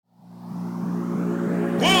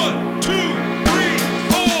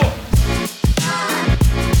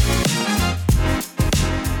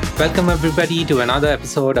Welcome, everybody, to another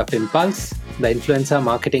episode of Impulse, the Influencer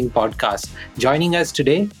Marketing Podcast. Joining us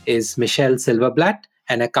today is Michelle Silverblatt,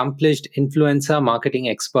 an accomplished influencer marketing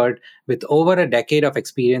expert with over a decade of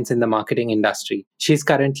experience in the marketing industry. She's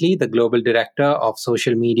currently the Global Director of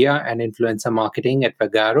Social Media and Influencer Marketing at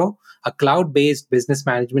Vagaro, a cloud-based business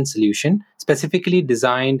management solution specifically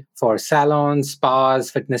designed for salons, spas,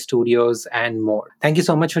 fitness studios, and more. Thank you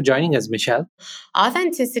so much for joining us, Michelle.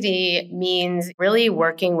 Authenticity means really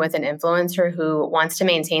working with an influencer who wants to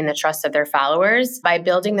maintain the trust of their followers by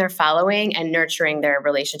building their following and nurturing their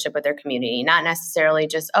relationship with their community. Not necessarily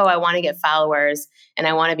just, I want to get followers and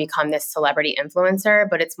I want to become this celebrity influencer,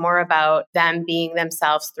 but it's more about them being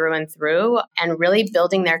themselves through and through and really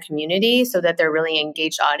building their community so that they're really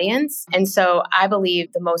engaged audience. And so I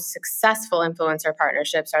believe the most successful influencer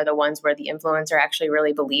partnerships are the ones where the influencer actually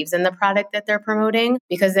really believes in the product that they're promoting,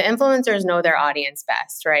 because the influencers know their audience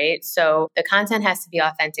best, right? So the content has to be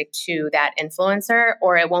authentic to that influencer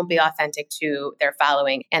or it won't be authentic to their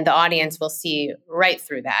following, and the audience will see right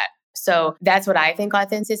through that. So that's what I think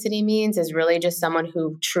authenticity means, is really just someone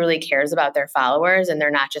who truly cares about their followers and they're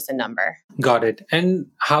not just a number. Got it. And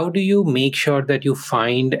how do you make sure that you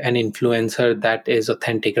find an influencer that is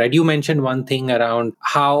authentic, right? You mentioned one thing around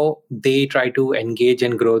how they try to engage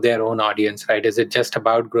and grow their own audience, right? Is it just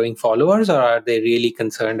about growing followers, or are they really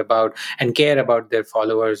concerned about and care about their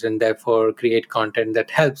followers and therefore create content that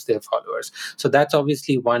helps their followers? So that's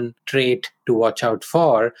obviously one trait to watch out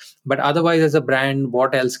for. But otherwise, as a brand,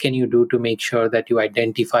 what else can you do to make sure that you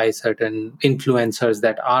identify certain influencers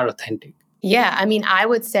that are authentic? Yeah, I mean, I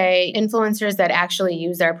would say influencers that actually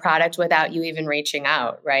use their product without you even reaching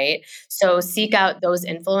out, right? So seek out those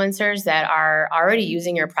influencers that are already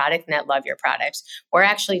using your product and that love your product. We're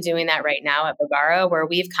actually doing that right now at Vagaro, where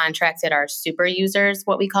we've contracted our super users,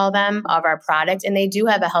 what we call them, of our product, and they do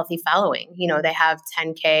have a healthy following. You know, they have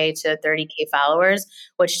 10K to 30K followers,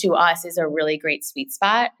 which to us is a really great sweet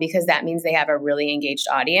spot because that means they have a really engaged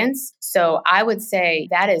audience. So I would say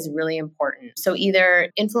that is really important. So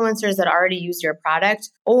either influencers that already use your product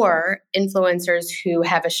or influencers who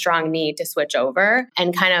have a strong need to switch over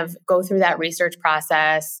and kind of go through that research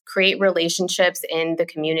process, create relationships in the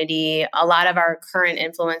community. A lot of our current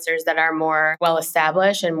influencers that are more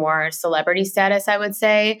well-established and more celebrity status, I would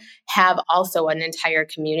say, have also an entire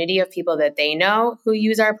community of people that they know who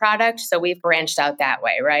use our product. So we've branched out that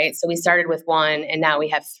way, right? So we started with one and now we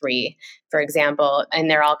have three, for example, and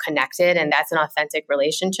they're all connected. And that's an authentic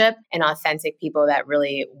relationship and authentic people that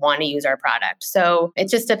really want to use our product. So it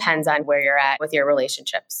just depends on where you're at with your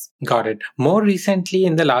relationships. Got it. More recently,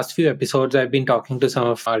 in the last few episodes, I've been talking to some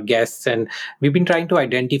of our guests and we've been trying to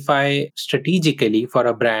identify strategically for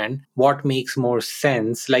a brand what makes more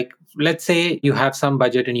sense. Like, let's say you have some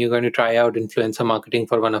budget and you're going to try out influencer marketing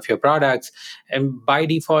for one of your products. And by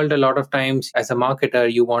default, a lot of times as a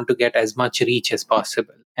marketer, you want to get as much reach as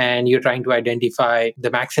possible. And you're trying to identify the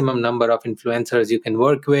maximum number of influencers you can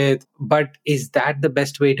work with. But is that the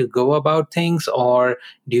best way to go about things? Or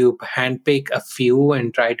do you handpick a few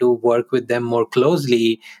and try to work with them more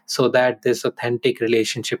closely so that this authentic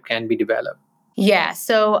relationship can be developed? Yeah,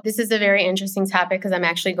 so this is a very interesting topic because I'm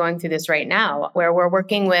actually going through this right now, where we're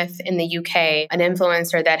working with, in the UK, an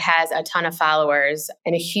influencer that has a ton of followers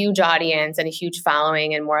and a huge audience and a huge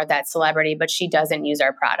following and more of that celebrity, but she doesn't use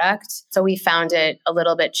our product. So we found it a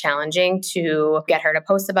little bit challenging to get her to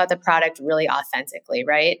post about the product really authentically,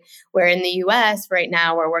 right? Where in the US right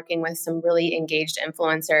now, we're working with some really engaged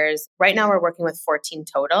influencers. Right now, we're working with 14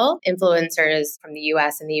 total influencers from the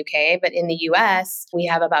US and the UK, but in the US, we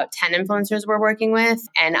have about 10 influencers we're working with.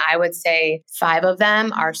 And I would say 5 of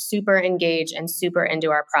them are super engaged and super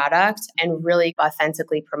into our product and really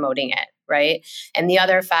authentically promoting it, right? And the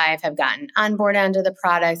other 5 have gotten on board onto the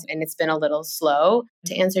product and it's been a little slow.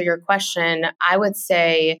 To answer your question, I would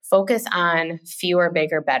say focus on fewer,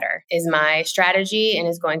 bigger, better is my strategy and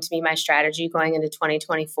is going to be my strategy going into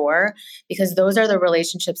 2024, because those are the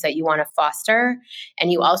relationships that you want to foster.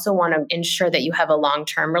 And you also want to ensure that you have a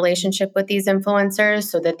long-term relationship with these influencers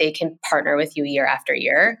so that they can partner with you year after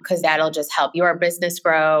year, because that'll just help your business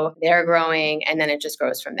grow, they're growing, and then it just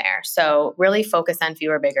grows from there. So really focus on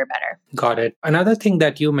fewer, bigger, better. Got it. Another thing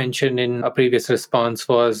that you mentioned in a previous response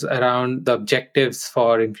was around the objectives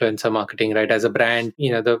for influencer marketing, right? As a brand,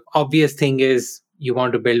 the obvious thing is you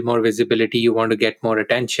want to build more visibility, you want to get more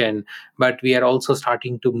attention, but we are also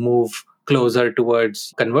starting to move closer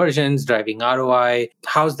towards conversions, driving ROI.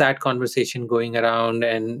 How's that conversation going around,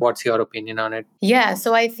 and what's your opinion on it? Yeah,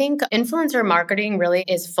 so I think influencer marketing really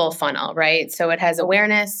is full funnel, right? So it has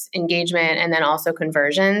awareness, engagement, and then also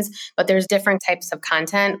conversions, but there's different types of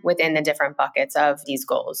content within the different buckets of these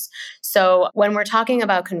goals. So when we're talking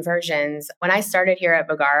about conversions, when I started here at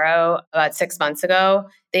Vagaro about 6 months ago,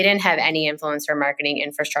 they didn't have any influencer marketing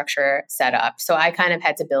infrastructure set up. So I kind of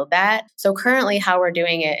had to build that. So currently, how we're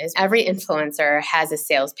doing it is every influencer has a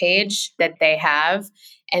sales page that they have,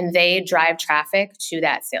 and they drive traffic to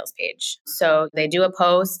that sales page. So they do a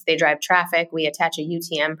post, they drive traffic, we attach a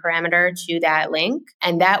UTM parameter to that link.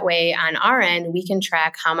 And that way, on our end, we can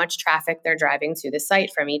track how much traffic they're driving to the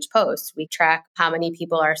site from each post. We track how many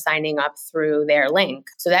people are signing up through their link.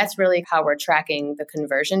 So that's really how we're tracking the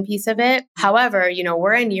conversion piece of it. However,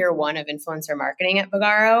 we're in year one of influencer marketing at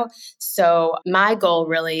Vagaro. So my goal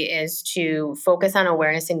really is to focus on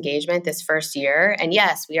awareness engagement this first year. And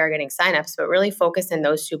yes, we are getting signups, but really focus in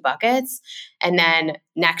those two buckets. And then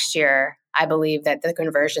next year, I believe that the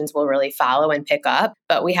conversions will really follow and pick up,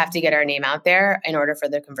 but we have to get our name out there in order for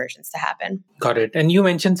the conversions to happen. Got it. And you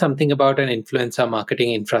mentioned something about an influencer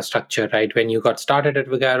marketing infrastructure, right? When you got started at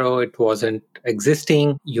Vagaro, it wasn't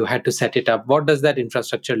existing. You had to set it up. What does that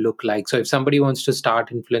infrastructure look like? So if somebody wants to start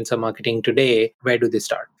influencer marketing today, where do they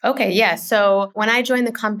start? Okay, yeah. So when I joined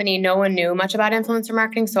the company, no one knew much about influencer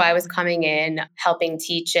marketing. So I was coming in, helping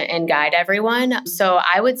teach and guide everyone. So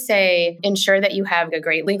I would say ensure that you have a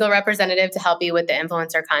great legal representative to help you with the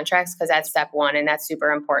influencer contracts, because that's step one and that's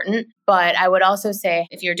super important. But I would also say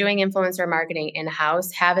if you're doing influencer marketing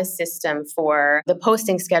in-house, have a system for the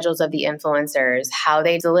posting schedules of the influencers, how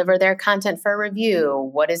they deliver their content for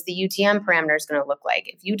review, what is the UTM parameters going to look like.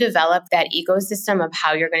 If you develop that ecosystem of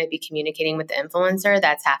how you're going to be communicating with the influencer,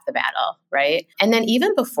 that's half the battle, right? And then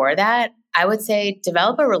even before that, I would say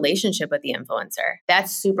develop a relationship with the influencer.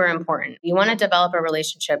 That's super important. You want to develop a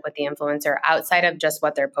relationship with the influencer outside of just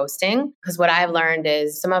what they're posting. Because what I've learned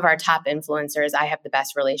is some of our top influencers I have the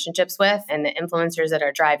best relationships with, and the influencers that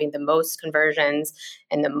are driving the most conversions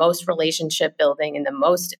and the most relationship building and the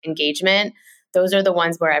most engagement, those are the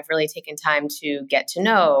ones where I've really taken time to get to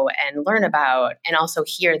know and learn about and also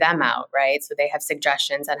hear them out, right? So they have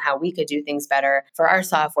suggestions on how we could do things better for our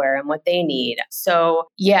software and what they need. So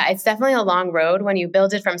yeah, it's definitely a long road when you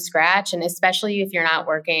build it from scratch. And especially if you're not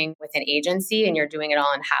working with an agency and you're doing it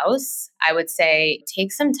all in-house, I would say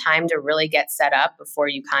take some time to really get set up before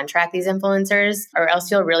you contract these influencers, or else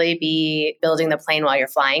you'll really be building the plane while you're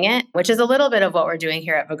flying it, which is a little bit of what we're doing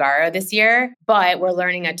here at Vagaro this year, but we're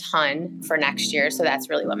learning a ton for next year. So that's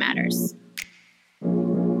really what matters.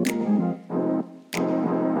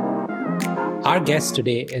 Our guest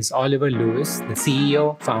today is Oliver Lewis, the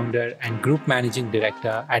CEO, founder, and group managing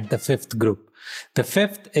director at The Fifth Group. The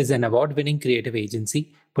Fifth is an award-winning creative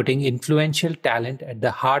agency putting influential talent at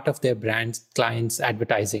the heart of their brand's clients'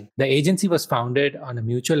 advertising. The agency was founded on a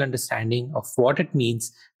mutual understanding of what it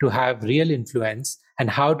means to have real influence and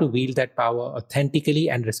how to wield that power authentically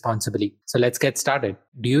and responsibly. So let's get started.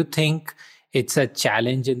 Do you think it's a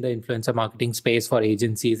challenge in the influencer marketing space for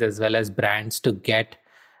agencies as well as brands to get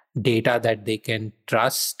data that they can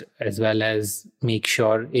trust as well as make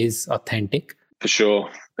sure is authentic? For sure,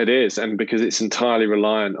 it is. And because it's entirely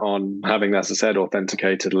reliant on having, as I said,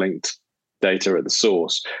 authenticated, linked data at the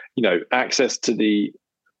source. Access to the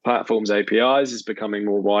platform's APIs is becoming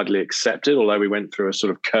more widely accepted, although we went through a sort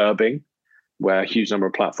of curbing where a huge number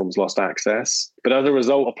of platforms lost access. But as a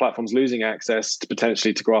result of platforms losing access to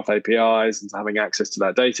potentially to graph APIs and having access to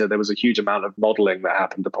that data, there was a huge amount of modeling that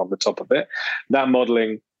happened upon the top of it. That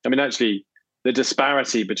modeling, actually, the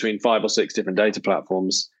disparity between 5 or 6 different data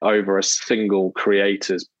platforms over a single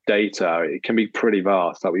creator's data, it can be pretty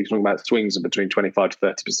vast. Like we're talking about swings of between 25 to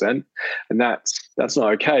 30%. And that's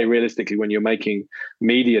not okay, realistically, when you're making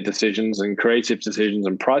media decisions and creative decisions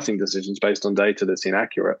and pricing decisions based on data that's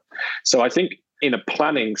inaccurate. So I think in a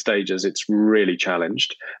planning stages, it's really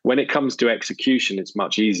challenged. When it comes to execution, it's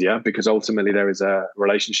much easier because ultimately there is a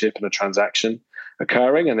relationship and a transaction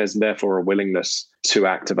occurring, and there's therefore a willingness to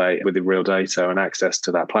activate with the real data and access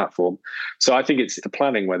to that platform. So I think it's the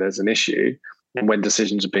planning where there's an issue, and when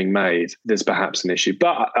decisions are being made, there's perhaps an issue.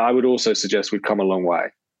 But I would also suggest we've come a long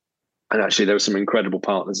way. And actually, there are some incredible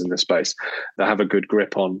partners in this space that have a good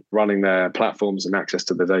grip on running their platforms and access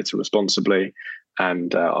to the data responsibly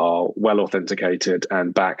and are well authenticated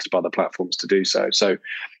and backed by the platforms to do so. So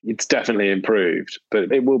it's definitely improved,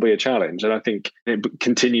 but it will be a challenge. And I think it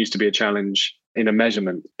continues to be a challenge in a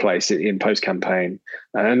measurement place in post-campaign.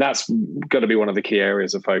 And that's got to be one of the key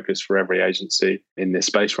areas of focus for every agency in this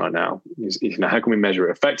space right now is how can we measure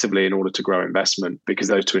it effectively in order to grow investment, because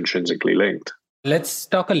those two are intrinsically linked. Let's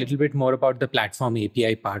talk a little bit more about the platform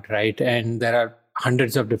API part, right? And there are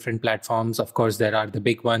hundreds of different platforms. Of course, there are the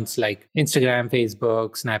big ones like Instagram,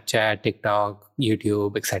 Facebook, Snapchat, TikTok,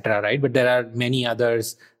 YouTube, etc., right? But there are many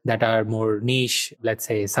others that are more niche, let's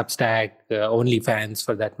say Substack, OnlyFans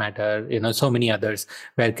for that matter, so many others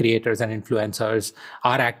where creators and influencers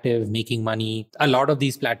are active, making money. A lot of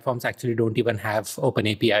these platforms actually don't even have open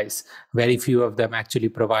APIs. Very few of them actually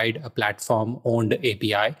provide a platform-owned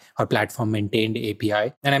API or platform-maintained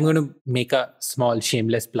API. And I'm going to make a small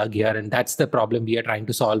shameless plug here, and that's the problem we are trying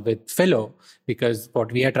to solve with Philo, because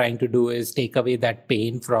what we are trying to do is take away that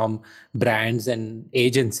pain from brands and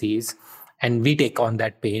agencies. And we take on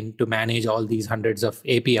that pain to manage all these hundreds of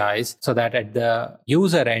APIs so that at the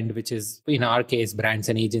user end, which is in our case, brands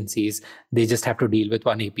and agencies, they just have to deal with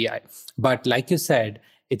one API. But like you said,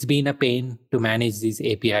 it's been a pain to manage these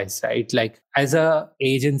APIs, right? Like as a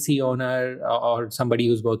agency owner or somebody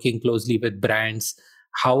who's working closely with brands,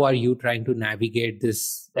 how are you trying to navigate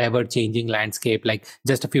this ever-changing landscape? Like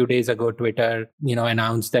just a few days ago, Twitter,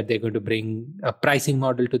 announced that they're going to bring a pricing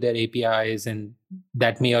model to their APIs, and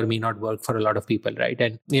that may or may not work for a lot of people, right?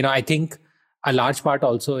 And, I think a large part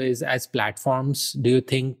also is as platforms, do you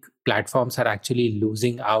think platforms are actually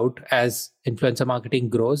losing out as influencer marketing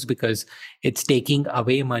grows because it's taking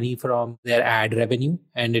away money from their ad revenue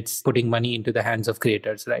and it's putting money into the hands of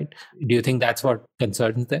creators, right? Do you think that's what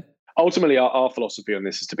concerns them? Ultimately, our philosophy on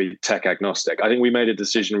this is to be tech agnostic. I think we made a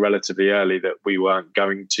decision relatively early that we weren't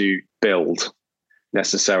going to build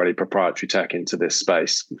necessarily proprietary tech into this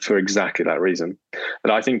space for exactly that reason.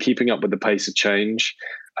 But I think keeping up with the pace of change,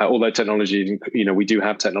 although technology, we do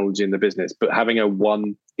have technology in the business, but having a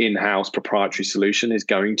one in-house proprietary solution is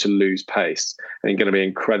going to lose pace and going to be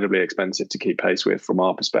incredibly expensive to keep pace with from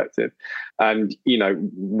our perspective. And,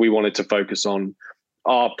 we wanted to focus on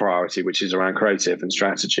our priority, which is around creative and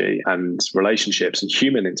strategy and relationships and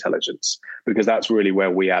human intelligence, because that's really where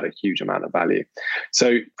we add a huge amount of value.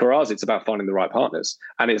 So for us, it's about finding the right partners,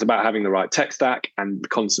 and it's about having the right tech stack and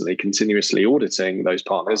constantly, continuously auditing those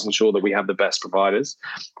partners, ensure that we have the best providers,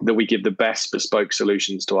 that we give the best bespoke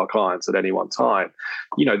solutions to our clients at any one time.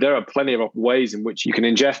 There are plenty of ways in which you can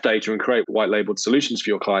ingest data and create white labeled solutions for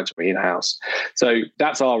your clients in-house. So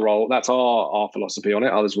that's our role. That's our philosophy on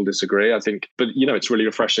it. Others will disagree, I think. But, it's really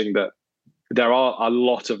refreshing that there are a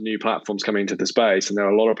lot of new platforms coming into the space, and there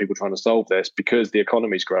are a lot of people trying to solve this because the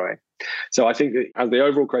economy is growing. So I think that as the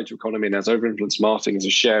overall creative economy and as over influence marketing as a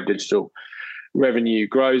share of digital revenue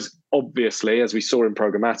grows, obviously, as we saw in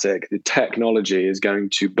programmatic, the technology is going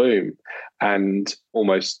to boom, and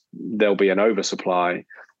almost there'll be an oversupply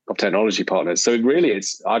of technology partners. So really,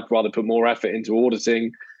 I'd rather put more effort into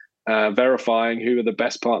auditing, verifying who are the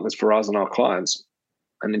best partners for us and our clients,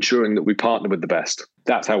 and ensuring that we partner with the best.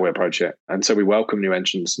 That's how we approach it. And so we welcome new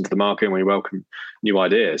entrants into the market, and we welcome new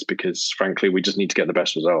ideas because, frankly, we just need to get the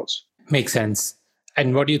best results. Makes sense.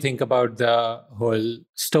 And what do you think about the whole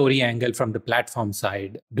story angle from the platform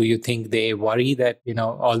side? Do you think they worry that,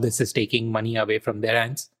 all this is taking money away from their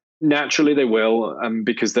hands? Naturally, they will,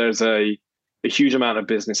 because there's a huge amount of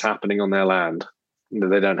business happening on their land that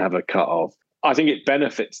they don't have a cut of. I think it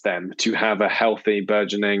benefits them to have a healthy,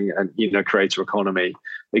 burgeoning and creator economy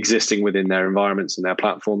existing within their environments and their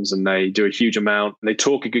platforms. And they do a huge amount. They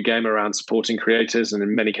talk a good game around supporting creators, and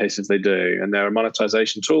in many cases they do. And there are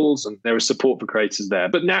monetization tools and there is support for creators there.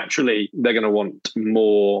 But naturally, they're going to want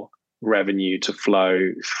more revenue to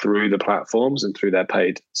flow through the platforms and through their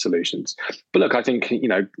paid solutions. But look, I think,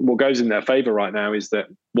 what goes in their favor right now is that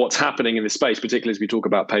what's happening in this space, particularly as we talk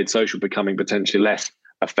about paid social becoming potentially less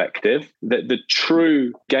effective, that the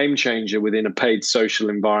true game changer within a paid social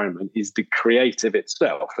environment is the creative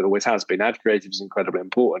itself. It always has been. Ad creative is incredibly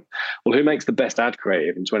important. Well, who makes the best ad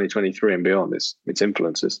creative in 2023 and beyond? It's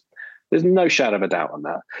influencers. There's no shadow of a doubt on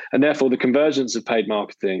that. And therefore, the convergence of paid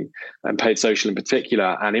marketing and paid social in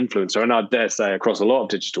particular and influencer, and I dare say across a lot of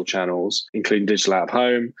digital channels, including digital out of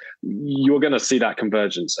home, you're going to see that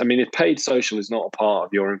convergence. I mean, if paid social is not a part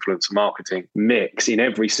of your influencer marketing mix in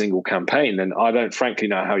every single campaign, then I don't frankly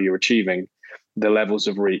know how you're achieving the levels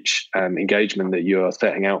of reach and engagement that you're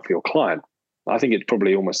setting out for your client. I think it's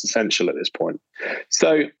probably almost essential at this point.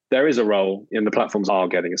 So there is a role, and the platforms are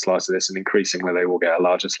getting a slice of this, and increasingly they will get a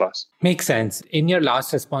larger slice. Makes sense. In your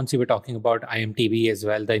last response, you were talking about IMTB as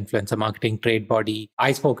well, the Influencer Marketing Trade Body.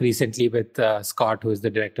 I spoke recently with Scott, who is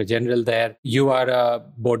the Director General there. You are a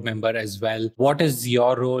board member as well. What is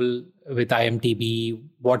your role with IMTB?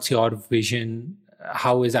 What's your vision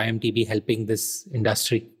how is IMTB helping this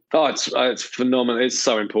industry? Oh, it's phenomenal. It's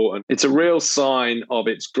so important. It's a real sign of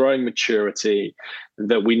its growing maturity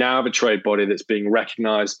that we now have a trade body that's being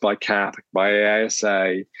recognized by CAP, by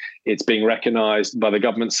ASA. It's being recognized by the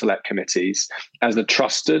government select committees as a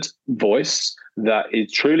trusted voice that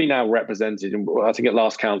is truly now represented. And I think at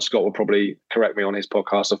last count, Scott will probably correct me on his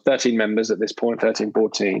podcast, of 13 members at this point, 13,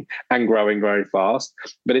 14, and growing very fast.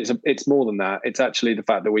 But it's more than that. It's actually the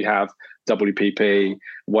fact that we have WPP,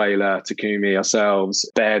 Whaler, Takumi, ourselves,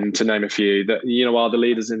 Ben, to name a few, that, you know, are the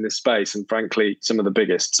leaders in this space, and frankly, some of the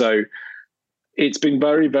biggest. So it's been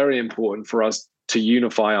very, very important for us to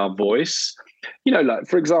unify our voice. You know, like,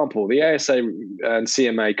 for example, the ASA and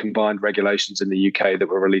CMA combined regulations in the UK that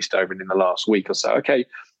were released over in the last week or so. Okay,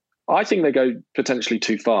 I think they go potentially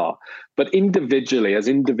too far. But individually, as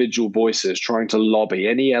individual voices trying to lobby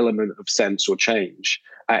any element of sense or change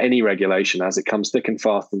at any regulation as it comes thick and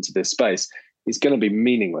fast into this space, is going to be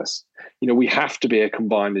meaningless. You know, we have to be a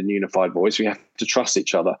combined and unified voice. We have to trust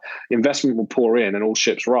each other. Investment will pour in and all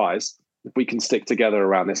ships rise if we can stick together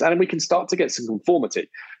around this. And we can start to get some conformity.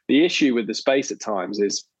 The issue with the space at times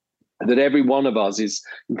is that every one of us is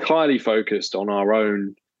entirely focused on our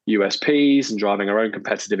own USPs and driving our own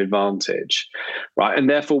competitive advantage, right? And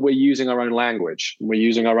therefore we're using our own language, and we're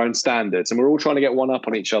using our own standards, and we're all trying to get one up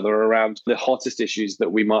on each other around the hottest issues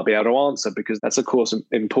that we might be able to answer, because that's of course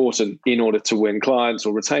important in order to win clients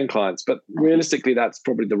or retain clients. But realistically, that's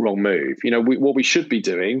probably the wrong move. You know, what we should be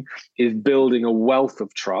doing is building a wealth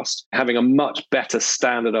of trust, having a much better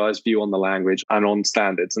standardized view on the language and on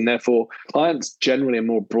standards. And therefore clients generally and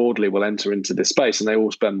more broadly will enter into this space, and they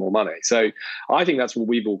all spend more money. So I think that's what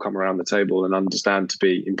we've all come around the table and understand to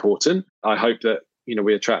be important. I hope that, you know,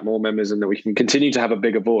 we attract more members and that we can continue to have a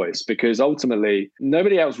bigger voice, because ultimately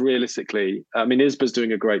nobody else realistically, I mean, ISBA's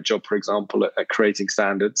doing a great job, for example, at creating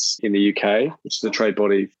standards in the UK, which is a trade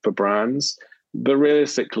body for brands. But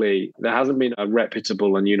realistically, there hasn't been a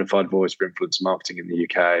reputable and unified voice for influencer marketing in the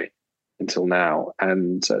UK until now.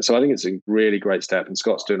 And so I think it's a really great step, and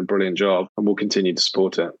Scott's doing a brilliant job, and we'll continue to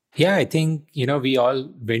support it. Yeah, I think, you know, we all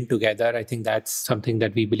win together. I think that's something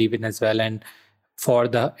that we believe in as well. And for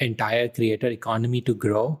the entire creator economy to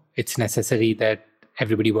grow, it's necessary that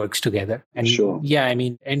everybody works together. And sure. Yeah, I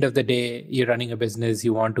mean, end of the day, you're running a business,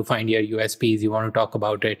 you want to find your USPs, you want to talk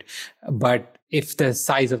about it. But if the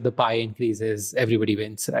size of the pie increases, everybody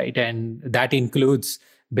wins, right? And that includes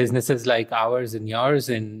businesses like ours and yours,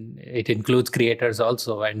 and it includes creators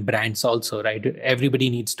also and brands also, right? Everybody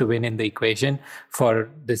needs to win in the equation for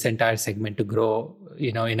this entire segment to grow,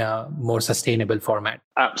 you know, in a more sustainable format.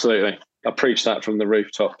 Absolutely. I preach that from the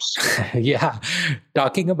rooftops. Yeah.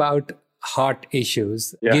 Talking about hot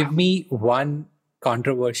issues, give me one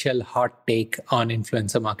controversial hot take on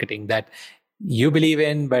influencer marketing that you believe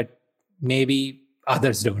in, but maybe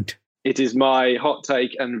others don't. It is my hot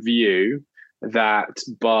take and view that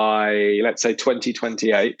by, let's say,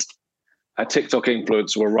 2028, a TikTok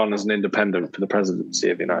influencer will run as an independent for the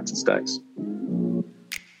presidency of the United States.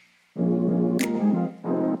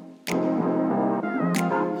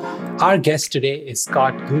 Our guest today is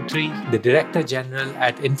Scott Guthrie, the Director General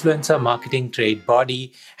at Influencer Marketing Trade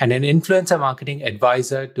Body and an influencer marketing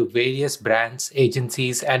advisor to various brands,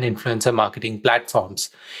 agencies, and influencer marketing platforms.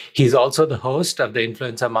 He's also the host of the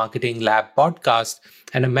Influencer Marketing Lab podcast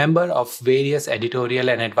and a member of various editorial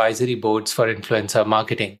and advisory boards for influencer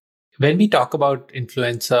marketing. When we talk about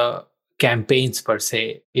influencer campaigns per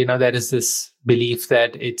se, you know, there is this belief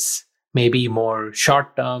that it's maybe more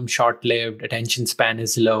short-term, short-lived, attention span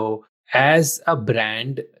is low. As a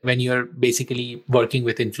brand, when you're basically working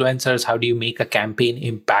with influencers, how do you make a campaign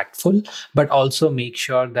impactful, but also make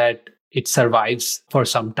sure that it survives for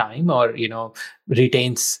some time or, you know,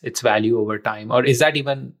 retains its value over time? Or is that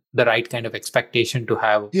even the right kind of expectation to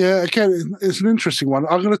have? Yeah, again, it's an interesting one.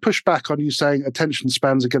 I'm going to push back on you saying attention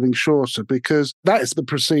spans are getting shorter, because that is the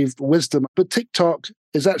perceived wisdom. But TikTok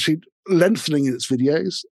is actually lengthening its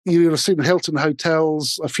videos. You'll have seen Hilton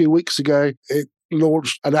Hotels a few weeks ago. It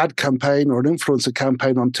launched an ad campaign or an influencer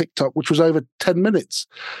campaign on TikTok, which was over 10 minutes.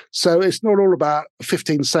 So it's not all about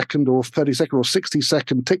 15-second or 30-second or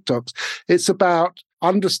 60-second TikToks. It's about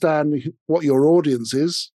understanding what your audience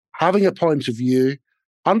is, having a point of view,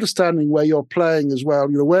 understanding where you're playing as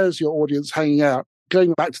well. You know, where's your audience hanging out?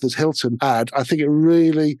 Going back to this Hilton ad, I think it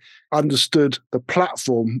really understood the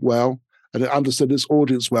platform well, and it understood its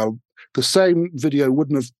audience well. The same video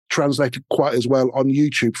wouldn't have translated quite as well on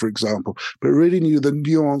YouTube, for example, but it really knew the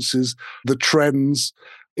nuances, the trends,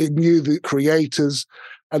 it knew the creators,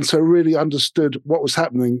 and so really understood what was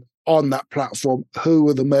happening on that platform, who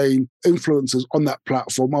were the main influencers on that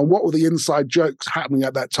platform, and what were the inside jokes happening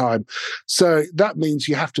at that time. So that means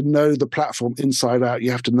you have to know the platform inside out,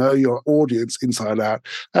 you have to know your audience inside out,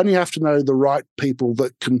 and you have to know the right people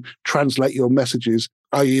that can translate your messages,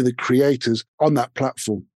 i.e. the creators on that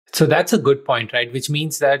platform. So that's a good point, right? Which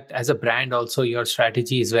means that as a brand also, your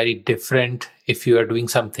strategy is very different if you are doing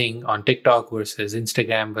something on TikTok versus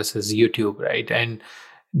Instagram versus YouTube, right? And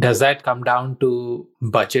does that come down to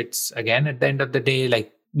budgets again at the end of the day?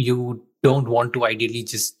 Like, you don't want to ideally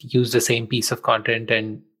just use the same piece of content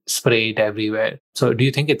and spray it everywhere. So do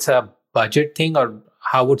you think it's a budget thing, or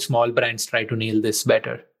how would small brands try to nail this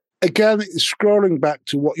better? Again, scrolling back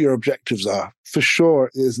to what your objectives are, for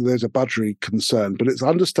sure there's a budgetary concern, but it's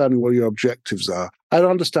understanding what your objectives are and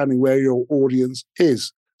understanding where your audience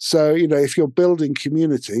is. So, if you're building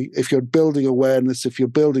community, if you're building awareness, if you're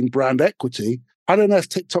building brand equity, I don't know if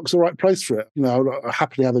TikTok's the right place for it. I'll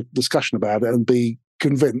happily have a discussion about it and be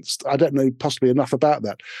convinced. I don't know possibly enough about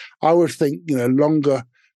that. I would think, longer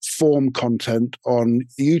form content on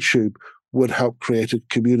YouTube would help create a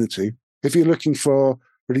community. If you're looking for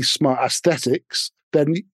really smart aesthetics,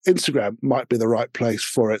 then Instagram might be the right place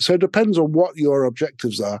for it. So it depends on what your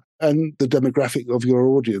objectives are and the demographic of your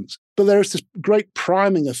audience. But there is this great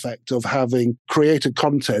priming effect of having created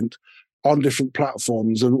content on different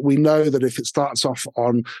platforms. And we know that if it starts off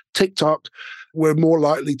on TikTok, we're more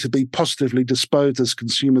likely to be positively disposed as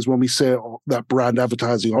consumers when we see that brand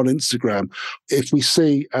advertising on Instagram. If we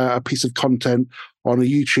see a piece of content on a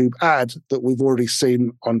YouTube ad that we've already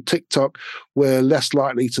seen on TikTok, we're less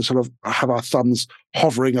likely to sort of have our thumbs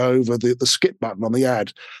hovering over the skip button on the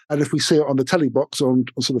ad. And if we see it on the telly box on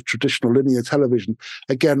sort of traditional linear television,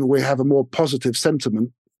 again, we have a more positive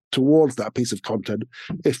sentiment towards that piece of content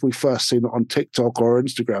if we first seen it on TikTok or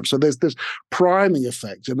Instagram. So there's this priming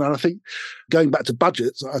effect. And I think going back to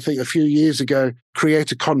budgets, I think a few years ago,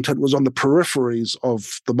 creator content was on the peripheries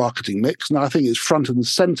of the marketing mix. Now I think it's front and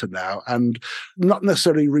center now, and not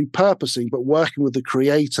necessarily repurposing, but working with the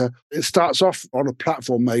creator. It starts off on a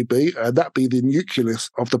platform maybe, that be the nucleus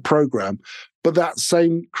of the program. But that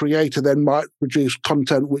same creator then might produce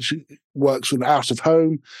content which works with out of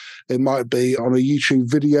home. It might be on a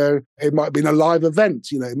YouTube video. It might be in a live event.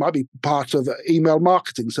 It might be part of email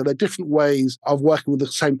marketing. So there are different ways of working with the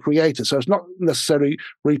same creator. So it's not necessarily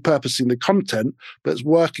repurposing the content, but it's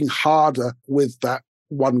working harder with that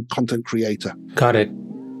one content creator. Got it.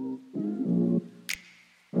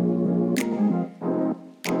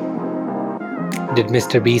 Did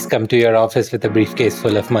Mr. Beast come to your office with a briefcase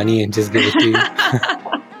full of money and just give it to you?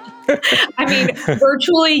 I mean,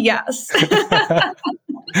 virtually, yes.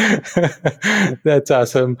 That's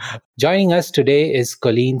awesome. Joining us today is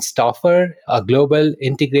Colleen Stauffer, a global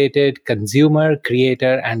integrated consumer,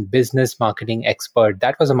 creator, and business marketing expert.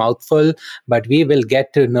 That was a mouthful, but we will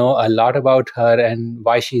get to know a lot about her and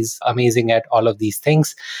why she's amazing at all of these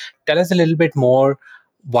things. Tell us a little bit more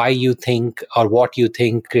why you think or what you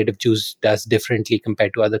think Creative Juice does differently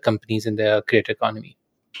compared to other companies in the creator economy.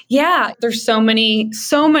 Yeah, there's so many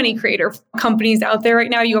creator companies out there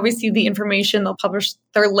right now. You always see the information. They'll publish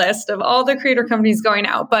their list of all the creator companies going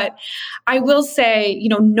out. But I will say,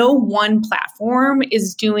 no one platform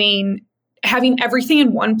is having everything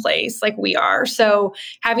in one place like we are. So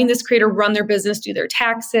having this creator run their business, do their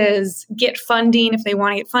taxes, get funding if they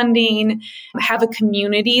want to get funding, have a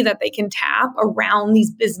community that they can tap around these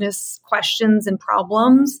business questions and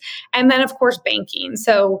problems. And then, of course, banking.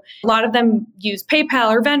 So a lot of them use PayPal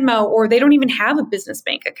or Venmo, or they don't even have a business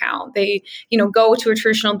bank account. They, go to a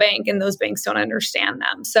traditional bank and those banks don't understand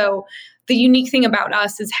them. So the unique thing about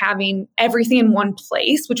us is having everything in one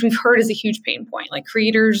place, which we've heard is a huge pain point. Like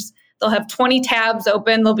creators, they'll have 20 tabs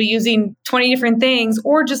open, they'll be using 20 different things,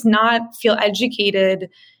 or just not feel educated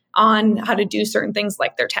on how to do certain things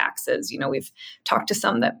like their taxes. We've talked to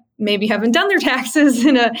some that maybe haven't done their taxes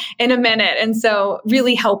in a minute. And so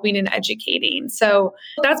really helping and educating. So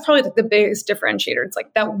that's probably the biggest differentiator. It's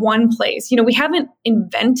like that one place. We haven't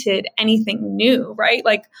invented anything new, right?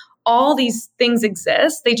 Like all these things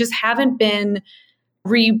exist. They just haven't been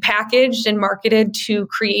repackaged and marketed to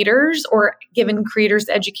creators or given creators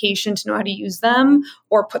education to know how to use them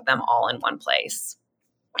or put them all in one place.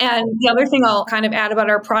 And the other thing I'll kind of add about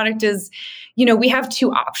our product is, we have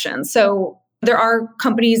two options. So there are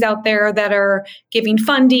companies out there that are giving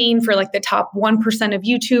funding for like the top 1% of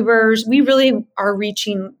YouTubers. We really are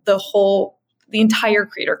reaching the entire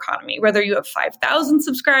creator economy, whether you have 5,000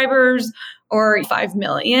 subscribers or 5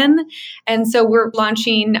 million. And so we're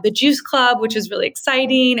launching the Juice Club, which is really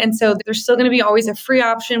exciting. And so there's still going to be always a free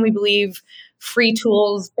option, we believe, free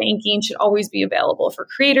tools, banking should always be available for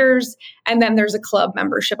creators. And then there's a club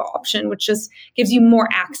membership option, which just gives you more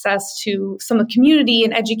access to some of the community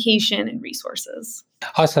and education and resources.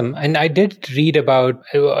 Awesome. And I did read about,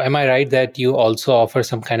 am I right that you also offer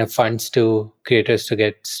some kind of funds to creators to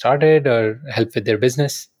get started or help with their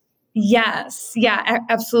business? Yes. Yeah,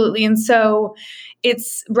 absolutely. And so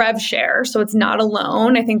it's rev share. So it's not a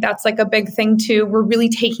loan. I think that's like a big thing too. We're really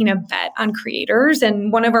taking a bet on creators.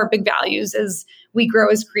 And one of our big values is we grow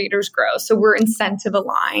as creators grow. So we're incentive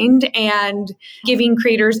aligned and giving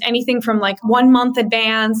creators anything from like 1 month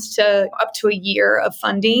advance to up to a year of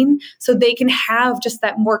funding so they can have just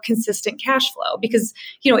that more consistent cash flow because,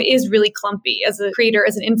 it is really clumpy as a creator,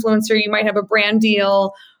 as an influencer. You might have a brand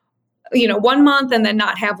deal 1 month and then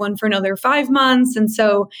not have one for another 5 months. And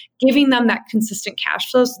so giving them that consistent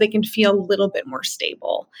cash flow so they can feel a little bit more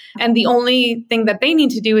stable. And the only thing that they need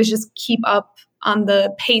to do is just keep up on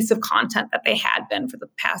the pace of content that they had been for the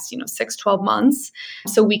past, 6-12 months.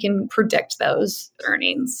 So we can predict those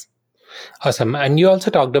earnings. Awesome. And you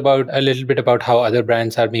also talked about a little bit about how other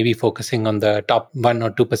brands are maybe focusing on the top 1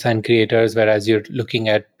 or 2% creators, whereas you're looking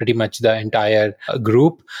at pretty much the entire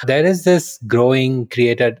group. There is this growing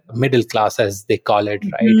creator middle class, as they call it,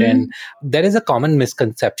 right? Mm-hmm. And there is a common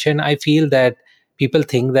misconception. I feel that people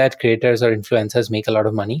think that creators or influencers make a lot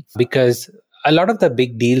of money because a lot of the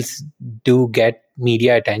big deals do get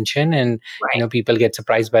media attention and right. People get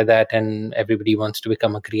surprised by that and everybody wants to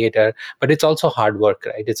become a creator, but it's also hard work,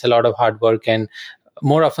 right? It's a lot of hard work, and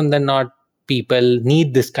more often than not people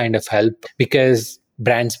need this kind of help because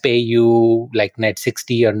brands pay you like net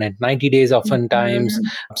 60 or net 90 days oftentimes.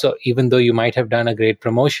 Mm-hmm. So even though you might have done a great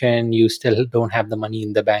promotion, you still don't have the money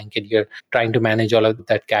in the bank and you're trying to manage all of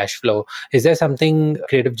that cash flow. Is there something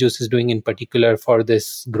Creative Juice is doing in particular for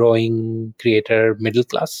this growing creator middle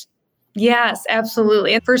class? Yes,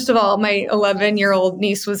 absolutely. And first of all, my 11-year-old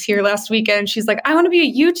niece was here last weekend. She's like, I want to be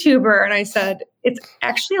a YouTuber. And I said, it's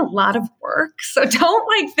actually a lot of work. So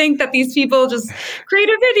don't think that these people just create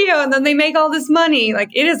a video and then they make all this money.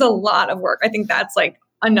 It is a lot of work. I think that's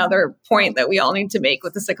another point that we all need to make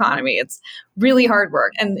with this economy. It's really hard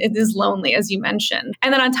work and it is lonely, as you mentioned.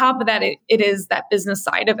 And then on top of that, it is that business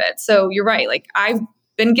side of it. So you're right. I've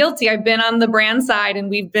been guilty. I've been on the brand side and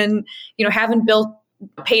we've been, haven't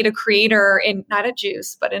paid a creator in, not at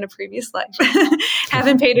Juice, but in a previous life,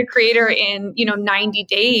 haven't paid a creator in, 90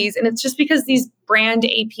 days. And it's just because these brand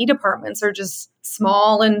AP departments are just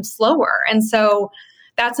small and slower. And so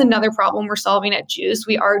that's another problem we're solving at Juice.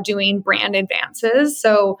 We are doing brand advances.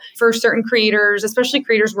 So for certain creators, especially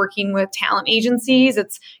creators working with talent agencies,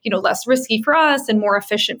 it's, less risky for us and more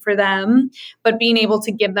efficient for them, but being able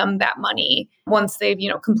to give them that money once they've,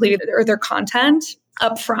 completed their content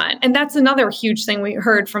upfront. And that's another huge thing we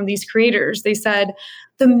heard from these creators. They said,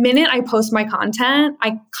 the minute I post my content,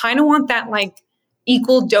 I kind of want that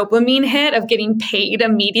equal dopamine hit of getting paid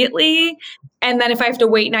immediately. And then if I have to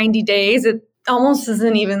wait 90 days, it almost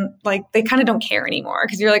isn't even they kind of don't care anymore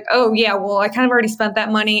because you're oh yeah, well, I kind of already spent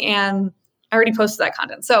that money and I already posted that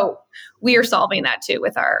content. So we are solving that too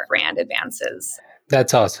with our brand advances.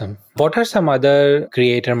 That's awesome. What are some other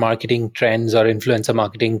creator marketing trends or influencer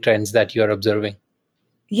marketing trends that you're observing?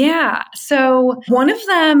 Yeah. So one of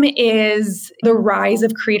them is the rise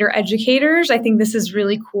of creator educators. I think this is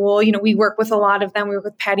really cool. We work with a lot of them. We work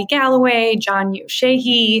with Patty Galloway, John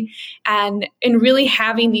Yoshihei, and really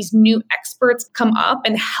having these new experts come up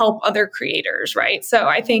and help other creators, right? So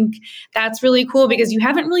I think that's really cool because you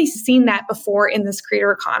haven't really seen that before in this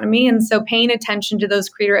creator economy. And so paying attention to those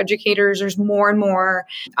creator educators, there's more and more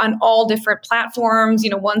on all different platforms,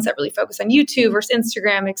 ones that really focus on YouTube versus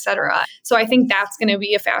Instagram, et cetera. So I think that's going to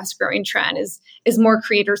be a fast growing trend is more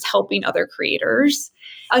creators helping other creators.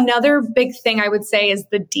 Another big thing I would say is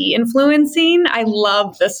the de-influencing. I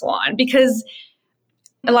love this one because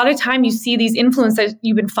a lot of time you see these influencers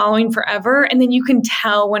you've been following forever, and then you can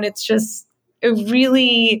tell when it's just a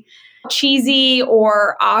really cheesy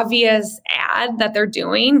or obvious ad that they're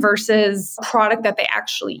doing versus product that they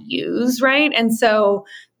actually use, right? And so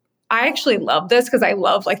I actually love this because I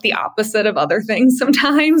love the opposite of other things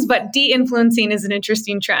sometimes, but de-influencing is an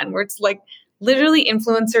interesting trend where it's literally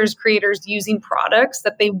influencers, creators using products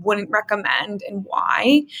that they wouldn't recommend and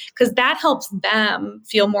why, because that helps them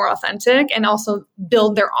feel more authentic and also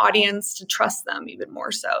build their audience to trust them even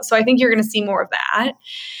more so. So I think you're going to see more of that.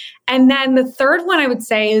 And then the third one I would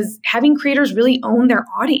say is having creators really own their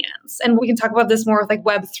audience. And we can talk about this more with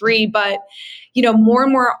Web3, but more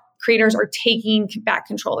and more creators are taking back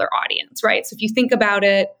control of their audience, right? So if you think about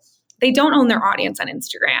it, they don't own their audience on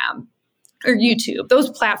Instagram or YouTube.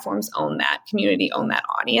 Those platforms own that community, own that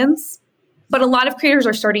audience. But a lot of creators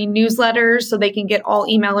are starting newsletters so they can get all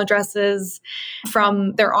email addresses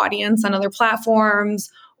from their audience on other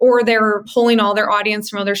platforms, or they're pulling all their audience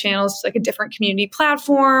from other channels to like a different community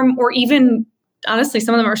platform, or even honestly,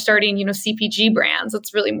 some of them are starting, CPG brands.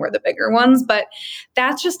 It's really more the bigger ones, but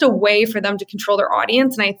that's just a way for them to control their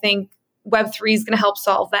audience. And I think Web3 is going to help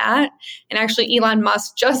solve that. And actually, Elon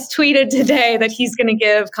Musk just tweeted today that he's going to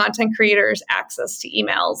give content creators access to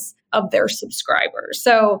emails of their subscribers.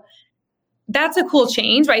 So that's a cool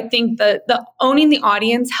change. But I think the owning the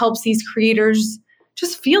audience helps these creators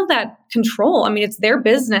just feel that control. I mean, it's their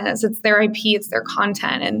business, it's their IP, it's their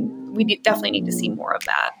content. And we definitely need to see more of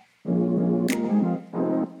that.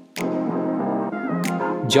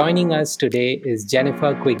 Joining us today is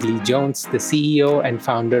Jennifer Quigley-Jones, the CEO and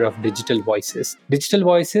founder of Digital Voices. Digital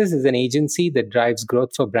Voices is an agency that drives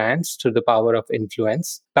growth for brands through the power of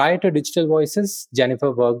influence. Prior to Digital Voices,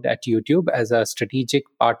 Jennifer worked at YouTube as a strategic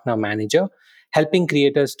partner manager, helping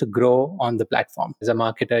creators to grow on the platform. As a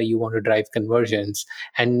marketer, you want to drive conversions.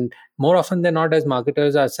 And more often than not, as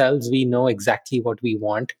marketers ourselves, we know exactly what we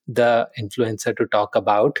want the influencer to talk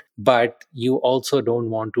about, but you also don't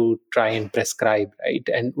want to try and prescribe, right?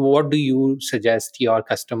 And what do you suggest your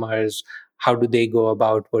customers? How do they go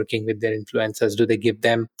about working with their influencers? Do they give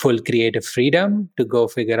them full creative freedom to go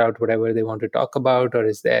figure out whatever they want to talk about? Or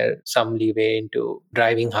is there some leeway into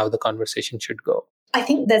driving how the conversation should go? I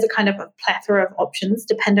think there's a kind of a plethora of options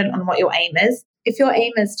dependent on what your aim is. If your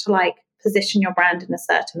aim is to position your brand in a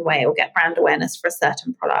certain way or get brand awareness for a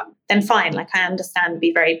certain product, then fine. I understand,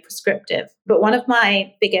 be very prescriptive. But one of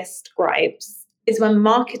my biggest gripes is when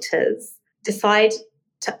marketers decide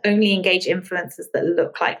to only engage influencers that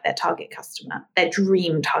look like their target customer, their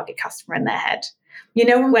dream target customer in their head.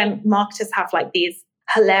 When marketers have these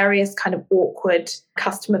hilarious kind of awkward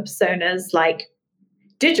customer personas like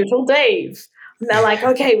Digital Dave. And they're like,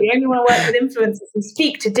 okay, we only want to work with influencers who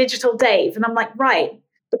speak to Digital Dave. And I'm like, right,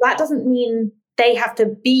 but that doesn't mean they have to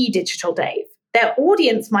be Digital Dave. Their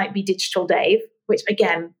audience might be Digital Dave, which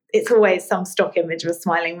again, it's always some stock image of a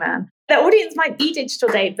smiling man. Their audience might be Digital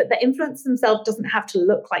Dave, but the influencer themselves doesn't have to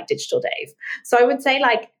look like Digital Dave. So I would say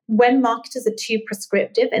when marketers are too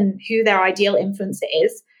prescriptive in who their ideal influencer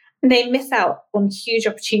is, they miss out on huge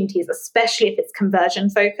opportunities, especially if it's conversion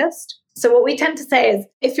focused. So what we tend to say is,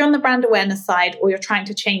 if you're on the brand awareness side or you're trying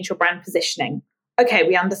to change your brand positioning, okay,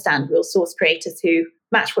 we understand we'll source creators who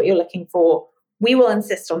match what you're looking for. We will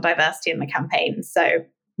insist on diversity in the campaign. So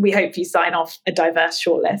we hope you sign off a diverse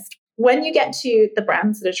shortlist. When you get to the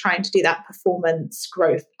brands that are trying to do that performance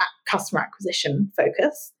growth, customer acquisition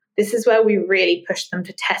focus, this is where we really push them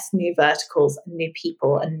to test new verticals and new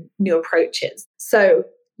people and new approaches. So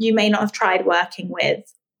you may not have tried working with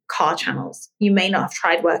car channels. You may not have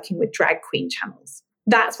tried working with drag queen channels.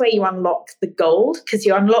 That's where you unlock the gold, because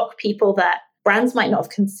you unlock people that brands might not have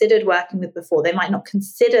considered working with before. They might not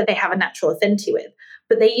consider they have a natural affinity with,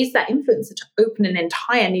 but they use that influencer to open an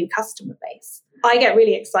entire new customer base. I get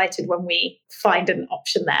really excited when we find an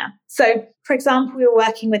option there. So, for example, we were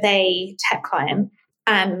working with a tech client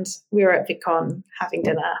and we were at VidCon having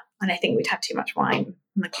dinner, and I think we'd had too much wine.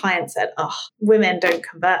 And the client said, women don't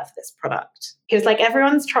convert for this product. He was like,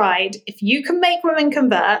 everyone's tried. If you can make women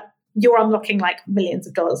convert, you're unlocking millions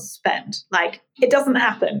of dollars to spend. It doesn't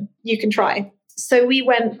happen. You can try. So we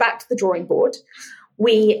went back to the drawing board.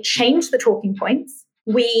 We changed the talking points.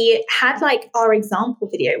 We had our example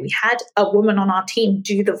video. We had a woman on our team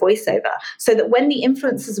do the voiceover so that when the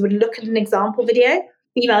influencers would look at an example video,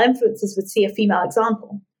 female influencers would see a female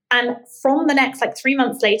example. And from the next 3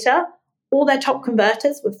 months later, all their top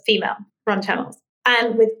converters were female run channels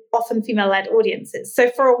and with often female-led audiences. So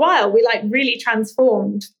for a while, we really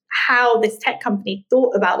transformed how this tech company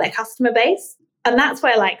thought about their customer base. And that's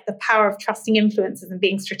where the power of trusting influencers and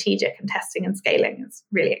being strategic and testing and scaling is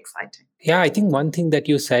really exciting. Yeah, I think one thing that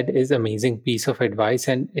you said is amazing piece of advice,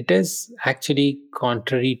 and it is actually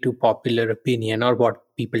contrary to popular opinion or what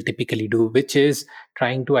people typically do, which is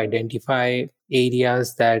trying to identify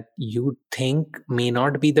areas that you think may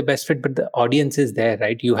not be the best fit, but the audience is there,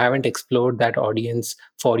 right? You haven't explored that audience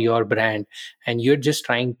for your brand, and you're just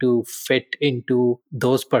trying to fit into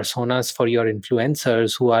those personas for your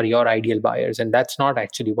influencers who are your ideal buyers. And that's not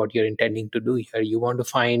actually what you're intending to do here. You want to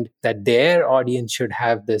find that their audience should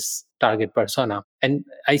have this target persona. And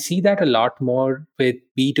I see that a lot more with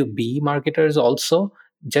B2B marketers also,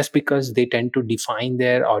 just because they tend to define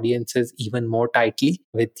their audiences even more tightly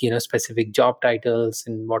with, specific job titles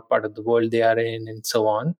and what part of the world they are in and so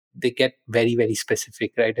on. They get very, very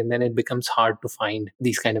specific, right? And then it becomes hard to find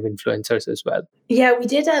these kind of influencers as well. Yeah, we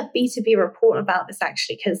did a B2B report about this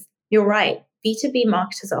actually, because you're right. B2B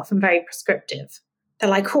marketers are often very prescriptive. They're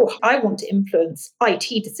like, oh, I want to influence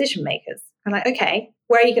IT decision makers. I'm like, okay,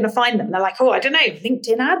 where are you going to find them? They're like, oh, I don't know,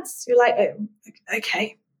 LinkedIn ads. You're like, oh,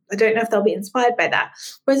 okay, I don't know if they'll be inspired by that.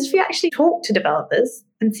 Whereas if you actually talk to developers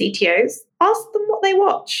and CTOs, ask them what they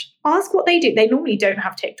watch, ask what they do. They normally don't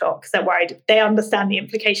have TikTok because they're worried. They understand the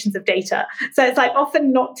implications of data. So it's like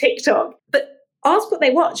often not TikTok, but ask what they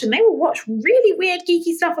watch, and they will watch really weird,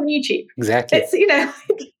 geeky stuff on YouTube. Exactly. It's,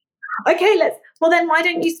 okay, well then why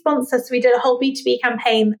don't you sponsor? So we did a whole B2B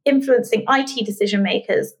campaign influencing IT decision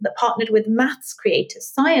makers that partnered with maths creators,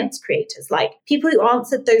 science creators, like people who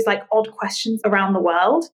answered those like odd questions around the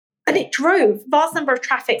world. And it drove vast number of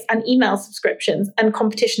traffics and email subscriptions and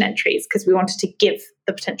competition entries because we wanted to give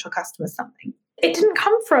the potential customers something. It didn't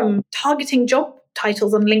come from targeting job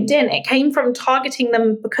titles on LinkedIn. It came from targeting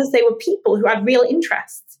them because they were people who had real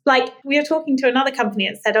interests. Like we were talking to another company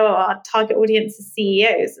that said, oh, our target audience is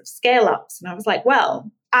CEOs of scale-ups. And I was like,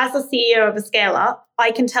 well, as a CEO of a scale-up,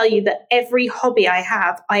 I can tell you that every hobby I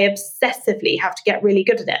have, I obsessively have to get really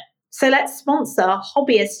good at it. So let's sponsor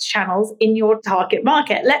hobbyist channels in your target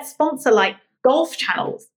market. Let's sponsor like golf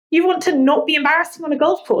channels. You want to not be embarrassing on a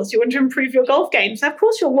golf course. You want to improve your golf game. So of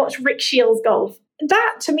course you'll watch Rick Shields golf.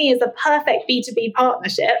 That to me is a perfect B2B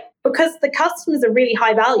partnership because the customers are really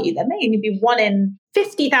high value. There may only be 1 in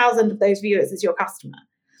 50,000 of those viewers as your customer.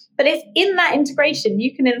 But if in that integration,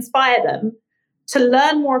 you can inspire them to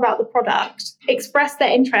learn more about the product, express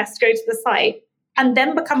their interest, go to the site, and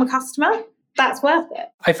then become a customer, that's worth it.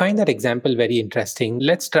 I find that example very interesting.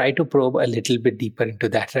 Let's try to probe a little bit deeper into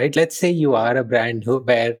that, right? Let's say you are a brand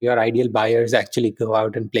where your ideal buyers actually go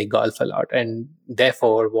out and play golf a lot and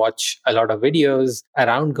therefore watch a lot of videos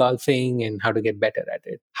around golfing and how to get better at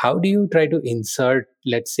it. How do you try to insert,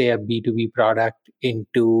 let's say, a B2B product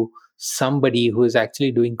into somebody who is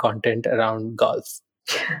actually doing content around golf?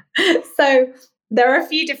 So there are a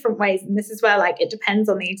few different ways. And this is where like it depends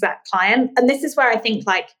on the exact client. And this is where I think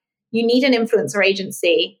like you need an influencer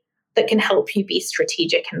agency that can help you be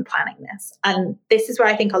strategic in planning this. And this is where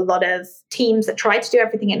I think a lot of teams that try to do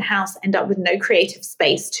everything in-house end up with no creative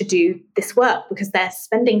space to do this work because they're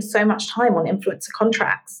spending so much time on influencer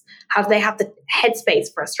contracts. How do they have the headspace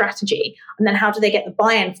for a strategy? And then how do they get the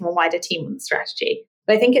buy-in from a wider team on the strategy?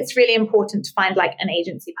 But I think it's really important to find like an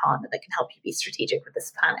agency partner that can help you be strategic with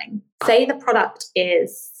this planning. Say the product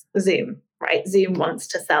is Zoom, right? Zoom wants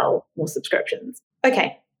to sell more subscriptions.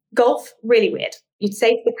 Okay. Golf, really weird. You'd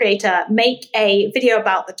say to the creator, make a video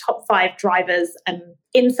about the top 5 drivers and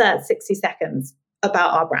insert 60 seconds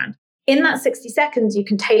about our brand. In that 60 seconds, you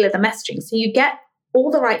can tailor the messaging. So you get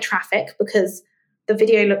all the right traffic because the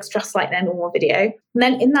video looks just like their normal video. And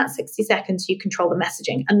then in that 60 seconds, you control the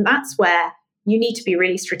messaging. And that's where you need to be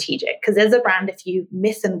really strategic because as a brand, if you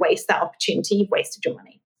miss and waste that opportunity, you've wasted your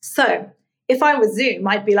money. So if I was Zoom,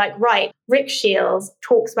 I'd be like, right, Rick Shields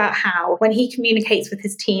talks about how when he communicates with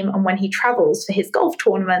his team and when he travels for his golf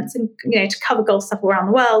tournaments and, to cover golf stuff around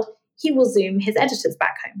the world, he will Zoom his editors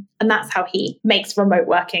back home. And that's how he makes remote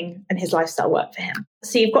working and his lifestyle work for him.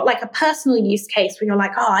 So you've got like a personal use case where you're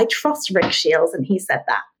like, oh, I trust Rick Shields and he said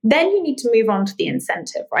that. Then you need to move on to the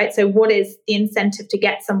incentive, right? So what is the incentive to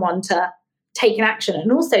get someone to take an action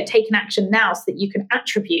and also take an action now so that you can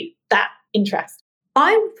attribute that interest?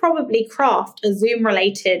 I would probably craft a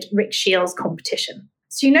Zoom-related Rick Shields competition.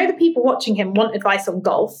 So the people watching him want advice on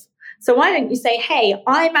golf. So why don't you say, hey,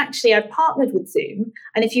 I've partnered with Zoom.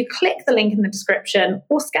 And if you click the link in the description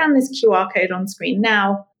or scan this QR code on screen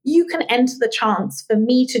now, you can enter the chance for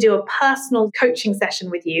me to do a personal coaching session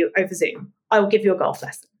with you over Zoom. I will give you a golf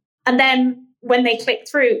lesson. And then when they click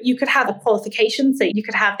through, you could have a qualification. So you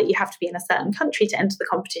could have that you have to be in a certain country to enter the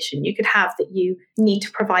competition. You could have that you need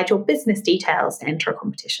to provide your business details to enter a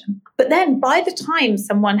competition. But then by the time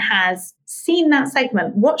someone has seen that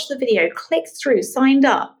segment, watched the video, clicked through, signed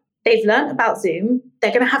up, they've learned about Zoom.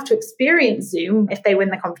 They're going to have to experience Zoom if they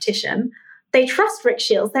win the competition. They trust Rick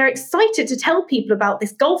Shields. They're excited to tell people about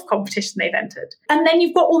this golf competition they've entered. And then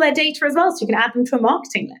you've got all their data as well, so you can add them to a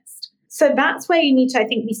marketing list. So that's where you need to, I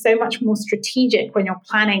think, be so much more strategic when you're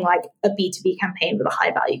planning like a B2B campaign with a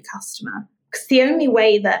high value customer. Because the only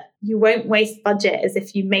way that you won't waste budget is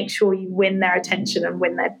if you make sure you win their attention and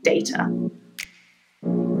win their data.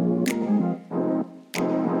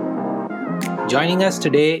 Joining us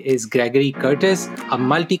today is Gregory Curtis, a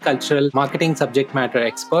multicultural marketing subject matter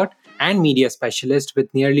expert and media specialist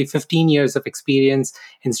with nearly 15 years of experience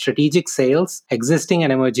in strategic sales, existing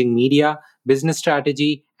and emerging media, business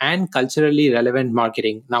strategy, and culturally relevant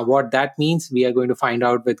marketing. Now, what that means, we are going to find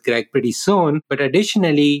out with Greg pretty soon. But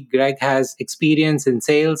additionally, Greg has experience in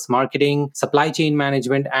sales, marketing, supply chain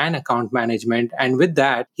management, and account management. And with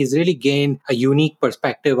that, he's really gained a unique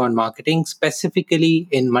perspective on marketing, specifically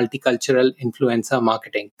in multicultural influencer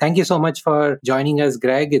marketing. Thank you so much for joining us,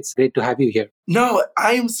 Greg. It's great to have you here. No,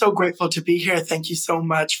 I am so grateful to be here. Thank you so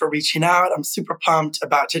much for reaching out. I'm super pumped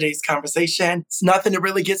about today's conversation. It's nothing that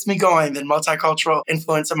really gets me going than multicultural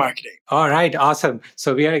influencer marketing. All right, awesome.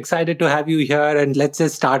 So we are excited to have you here, and let's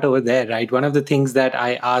just start over there, right? One of the things that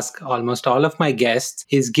I ask almost all of my guests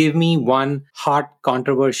is give me one hot,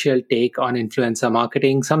 controversial take on influencer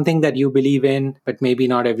marketing, something that you believe in, but maybe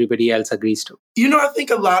not everybody else agrees to. I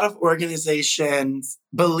think a lot of organizations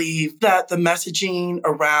believe that the messaging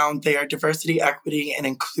around their diversity, equity, and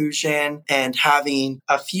inclusion and having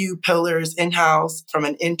a few pillars in-house from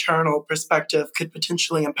an internal perspective could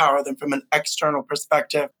potentially empower them from an external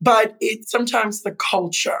perspective. But sometimes the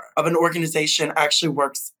culture of an organization actually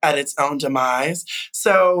works at its own demise.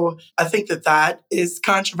 So I think that is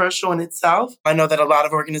controversial in itself. I know that a lot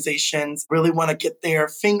of organizations really want to get their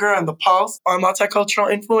finger on the pulse on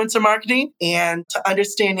multicultural influencer marketing. And to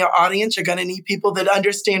understand your audience, you're going to need people that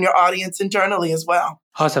understand your audience internally as well.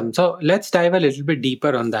 Awesome. So let's dive a little bit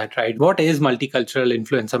deeper on that, right? What is multicultural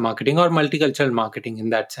influencer marketing or multicultural marketing in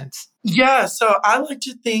that sense? Yeah, so I like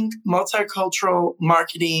to think multicultural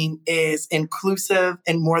marketing is inclusive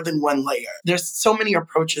in more than one layer. There's so many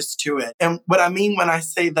approaches to it. And what I mean when I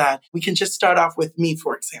say that, we can just start off with me,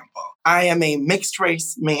 for example. I am a mixed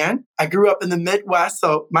race man. I grew up in the Midwest,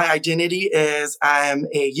 so my identity is I'm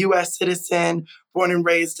a U.S. citizen, born and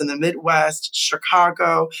raised in the Midwest,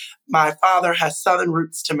 Chicago. My father has Southern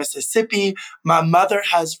roots to Mississippi. My mother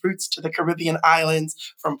has roots to the Caribbean islands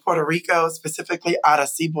from Puerto Rico, specifically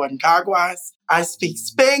Arecibo and Caguas. I speak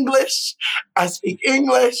Spanglish, I speak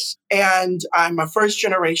English, and I'm a first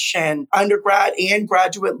generation undergrad and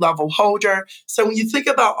graduate level holder. So when you think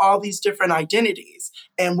about all these different identities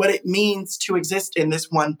and what it means to exist in this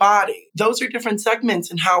one body, those are different segments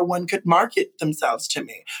in how one could market themselves to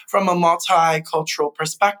me from a multicultural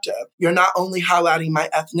perspective. You're not only highlighting my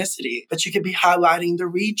ethnicity, but you could be highlighting the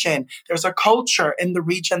region. There's a culture in the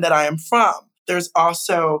region that I am from. There's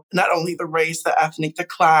also not only the race, the ethnic, the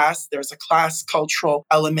class, there's a class cultural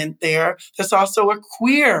element there. There's also a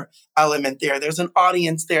queer element there. There's an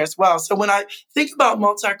audience there as well. So when I think about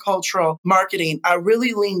multicultural marketing, I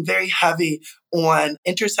really lean very heavy on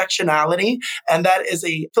intersectionality. And that is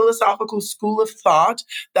a philosophical school of thought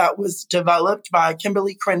that was developed by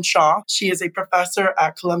Kimberly Crenshaw. She is a professor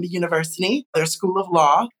at Columbia University, their School of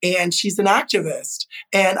Law, and she's an activist.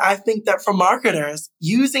 And I think that for marketers,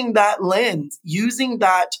 using that lens, using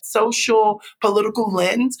that social political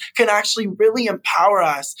lens can actually really empower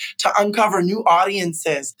us to uncover new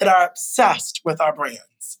audiences that are obsessed with our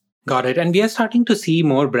brands. Got it. And we are starting to see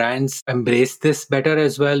more brands embrace this better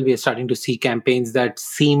as well. We are starting to see campaigns that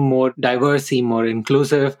seem more diverse, seem more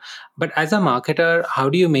inclusive. But as a marketer, how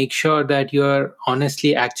do you make sure that you're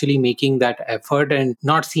honestly actually making that effort and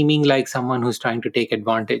not seeming like someone who's trying to take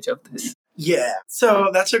advantage of this? Yeah. So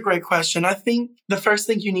that's a great question. I think the first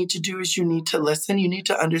thing you need to do is you need to listen. You need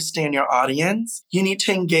to understand your audience. You need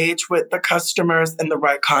to engage with the customers in the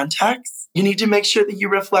right context. You need to make sure that you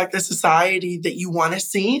reflect the society that you want to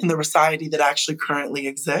see and the society that actually currently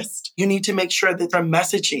exists. You need to make sure that your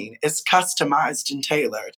messaging is customized and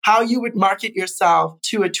tailored. How you would market yourself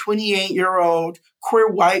to a 28-year-old queer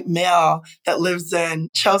white male that lives in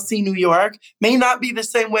Chelsea, New York, may not be the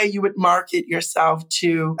same way you would market yourself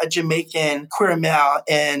to a Jamaican queer male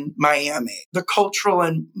in Miami. The cultural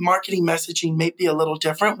and marketing messaging may be a little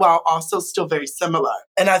different while also still very similar.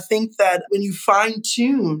 And I think that when you fine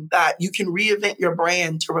tune that, you can reinvent your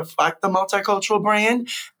brand to reflect the multicultural brand,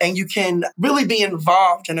 and you can really be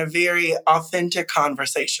involved in a very authentic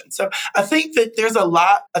conversation. So I think that there's a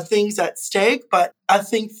lot of things at stake, but I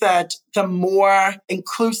think that the more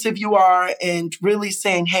inclusive you are and really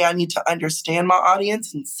saying, hey, I need to understand my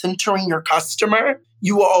audience and centering your customer,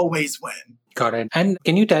 you will always win. Got it. And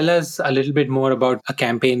can you tell us a little bit more about a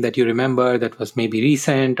campaign that you remember that was maybe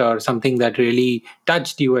recent or something that really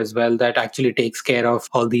touched you as well, that actually takes care of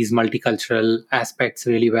all these multicultural aspects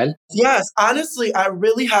really well? Yes. Honestly, I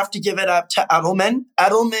really have to give it up to Edelman.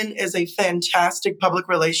 Edelman is a fantastic public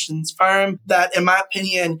relations firm that, in my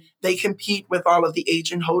opinion, they compete with all of the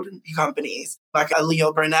Asian holding companies like a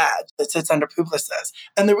Leo Burnett that sits under Publicis.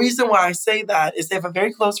 And the reason why I say that is they have a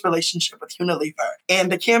very close relationship with Unilever.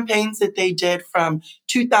 And the campaigns that they did from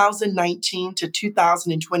 2019 to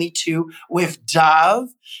 2022 with Dove,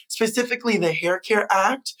 specifically the Hair Care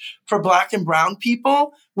Act for Black and Brown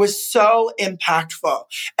people, was so impactful.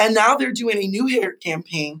 And now they're doing a new hair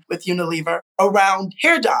campaign with Unilever around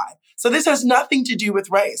hair dye. So this has nothing to do with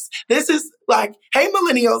race. This is like, hey,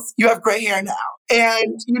 millennials, you have gray hair now.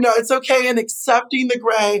 And, it's okay in accepting the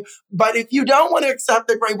gray. But if you don't want to accept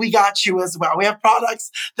the gray, we got you as well. We have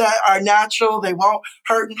products that are natural. They won't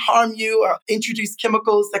hurt and harm you or introduce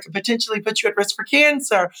chemicals that could potentially put you at risk for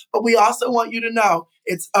cancer. But we also want you to know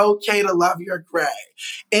it's okay to love your gray.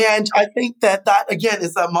 And I think that again,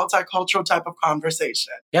 is a multicultural type of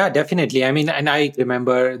conversation. Yeah, definitely. I mean, and I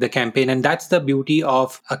remember the campaign, and that's the beauty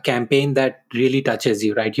of a campaign that really touches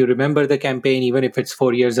you, right? You remember the campaign, even if it's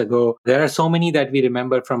 4 years ago. There are so many that we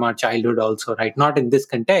remember from our childhood also, right? Not in this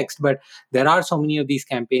context, but there are so many of these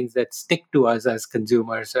campaigns that stick to us as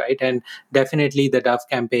consumers, right? And definitely the Dove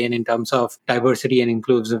campaign in terms of diversity and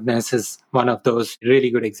inclusiveness is one of those really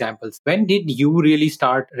good examples. When did you really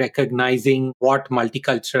start recognizing what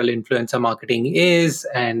multicultural influencer marketing is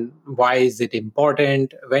and why is it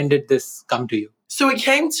important? When did this come to you? So it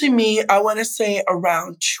came to me, I want to say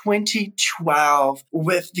around 2012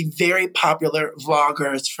 with the very popular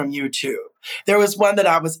vloggers from YouTube. There was one that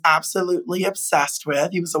I was absolutely obsessed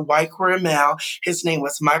with. He was a white queer male. His name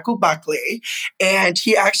was Michael Buckley. And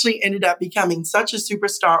he actually ended up becoming such a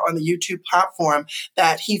superstar on the YouTube platform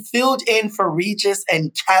that he filled in for Regis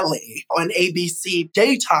and Kelly on ABC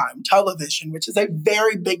daytime television, which is a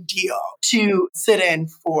very big deal to sit in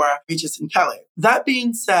for Regis and Kelly. That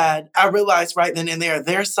being said, I realized right then and there,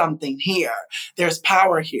 there's something here. There's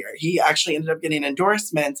power here. He actually ended up getting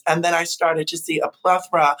endorsements. And then I started to see a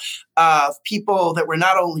plethora of people that were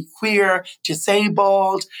not only queer,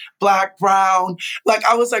 disabled, Black, brown. Like,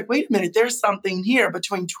 I was like, wait a minute, there's something here.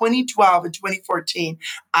 Between 2012 and 2014,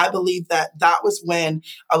 I believe that was when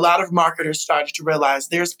a lot of marketers started to realize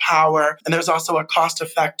there's power and there's also a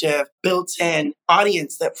cost-effective built-in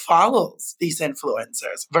audience that follows these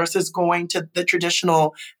influencers versus going to the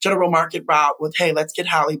traditional general market route with, hey, let's get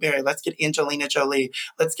Halle Berry, let's get Angelina Jolie,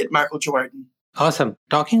 let's get Michael Jordan. Awesome.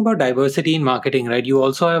 Talking about diversity in marketing, right? You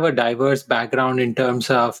also have a diverse background in terms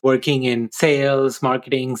of working in sales,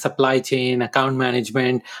 marketing, supply chain, account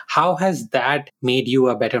management. How has that made you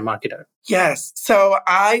a better marketer? Yes. So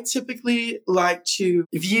I typically like to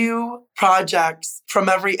view projects from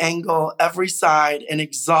every angle, every side, and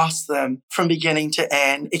exhaust them from beginning to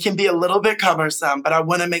end. It can be a little bit cumbersome, but I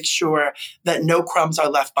want to make sure that no crumbs are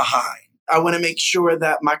left behind. I want to make sure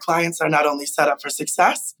that my clients are not only set up for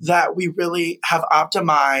success, that we really have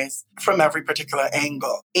optimized from every particular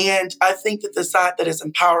angle. And I think that the side that has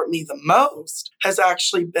empowered me the most has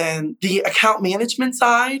actually been the account management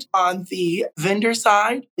side on the vendor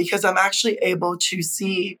side, because I'm actually able to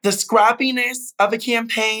see the scrappiness of a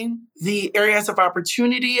campaign, the areas of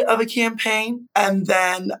opportunity of a campaign, and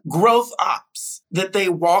then growth ops that they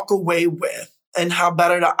walk away with, and how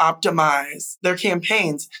better to optimize their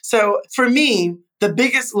campaigns. So for me, the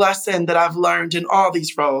biggest lesson that I've learned in all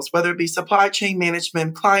these roles, whether it be supply chain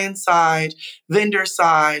management, client side, vendor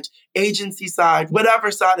side, agency side,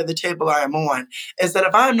 whatever side of the table I am on, is that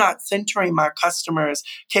if I'm not centering my customers'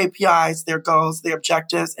 KPIs, their goals, their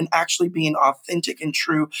objectives, and actually being authentic and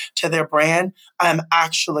true to their brand, I'm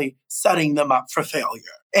actually setting them up for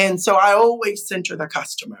failure. And so I always center the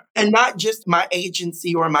customer, and not just my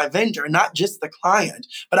agency or my vendor, not just the client,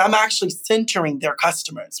 but I'm actually centering their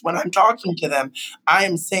customers. When I'm talking to them, I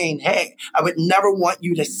am saying, hey, I would never want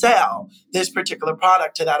you to sell this particular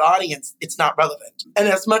product to that audience. It's not relevant. And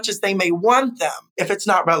as much as they may want them, if it's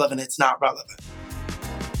not relevant, it's not relevant.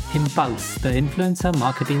 Impulse, the influencer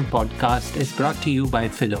marketing podcast, is brought to you by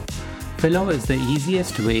Philo. Philo is the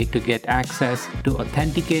easiest way to get access to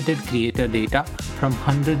authenticated creator data from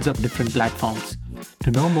hundreds of different platforms.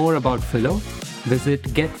 To know more about Philo, visit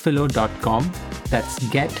getphilo.com. That's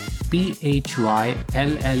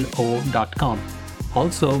getphyllo.com.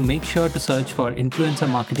 Also, make sure to search for Influencer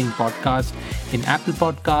Marketing Podcast in Apple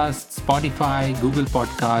Podcasts, Spotify, Google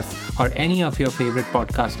Podcasts, or any of your favorite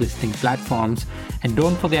podcast listening platforms. And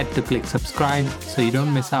don't forget to click subscribe so you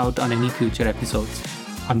don't miss out on any future episodes.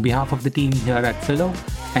 On behalf of the team here at Philo,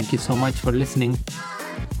 thank you so much for listening.